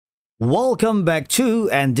Welcome back to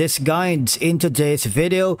and this guides. In today's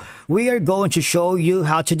video, we are going to show you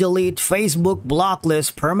how to delete Facebook block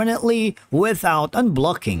list permanently without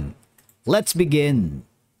unblocking. Let's begin.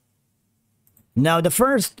 Now, the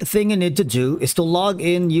first thing you need to do is to log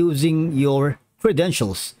in using your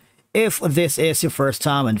credentials. If this is your first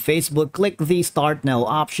time on Facebook, click the Start Now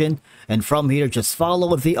option, and from here just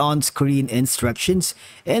follow the on-screen instructions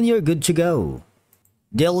and you're good to go.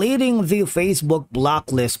 Deleting the Facebook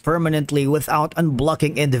block list permanently without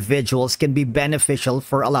unblocking individuals can be beneficial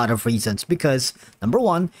for a lot of reasons because, number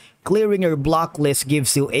one, clearing your block list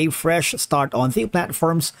gives you a fresh start on the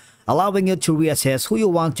platforms, allowing you to reassess who you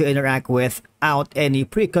want to interact with without any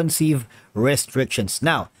preconceived restrictions.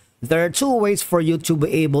 Now, there are two ways for you to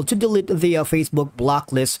be able to delete the Facebook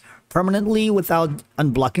block list permanently without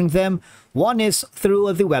unblocking them. One is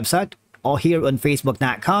through the website or here on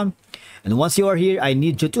facebook.com. And once you are here, I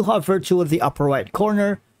need you to hover to the upper right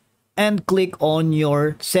corner and click on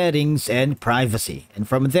your settings and privacy. And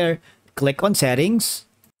from there, click on settings.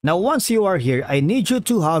 Now, once you are here, I need you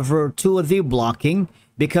to hover to the blocking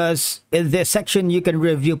because in this section, you can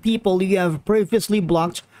review people you have previously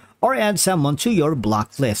blocked or add someone to your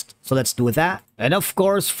block list. So let's do that. And of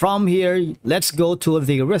course, from here, let's go to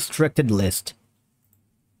the restricted list.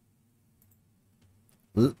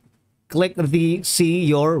 Click the see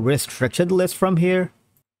your restricted list from here.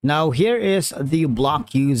 Now here is the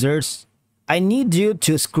block users. I need you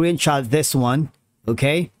to screenshot this one.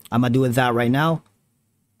 Okay, I'm gonna do that right now.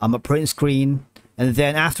 I'm gonna print screen, and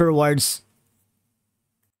then afterwards,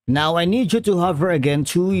 now I need you to hover again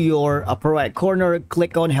to your upper right corner,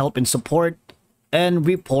 click on help and support, and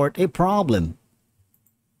report a problem.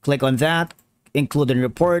 Click on that, include and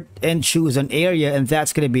report, and choose an area, and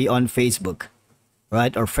that's gonna be on Facebook,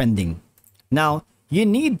 right, or friending. Now, you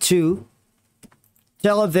need to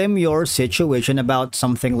tell them your situation about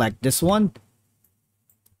something like this one.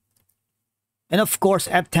 And of course,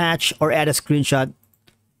 attach or add a screenshot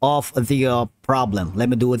of the problem. Let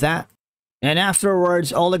me do that. And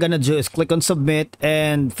afterwards, all I'm gonna do is click on submit,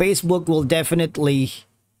 and Facebook will definitely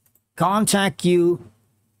contact you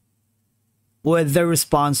with the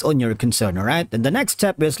response on your concern, all right? And the next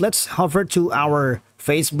step is let's hover to our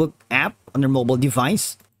Facebook app on your mobile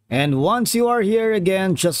device. And once you are here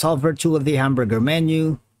again, just hover to the hamburger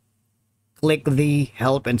menu, click the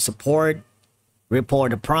help and support,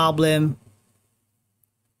 report a problem,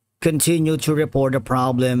 continue to report a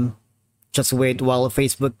problem. Just wait while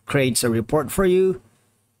Facebook creates a report for you.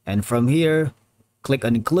 And from here, click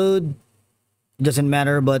on include. It doesn't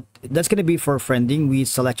matter, but that's going to be for friending. We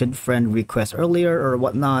selected friend request earlier or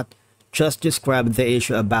whatnot. Just describe the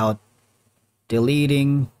issue about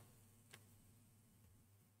deleting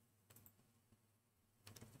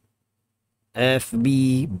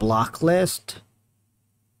FB block list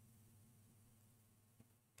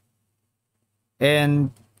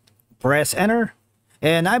and press enter.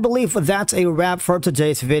 And I believe that's a wrap for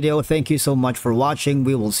today's video. Thank you so much for watching.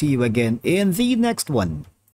 We will see you again in the next one.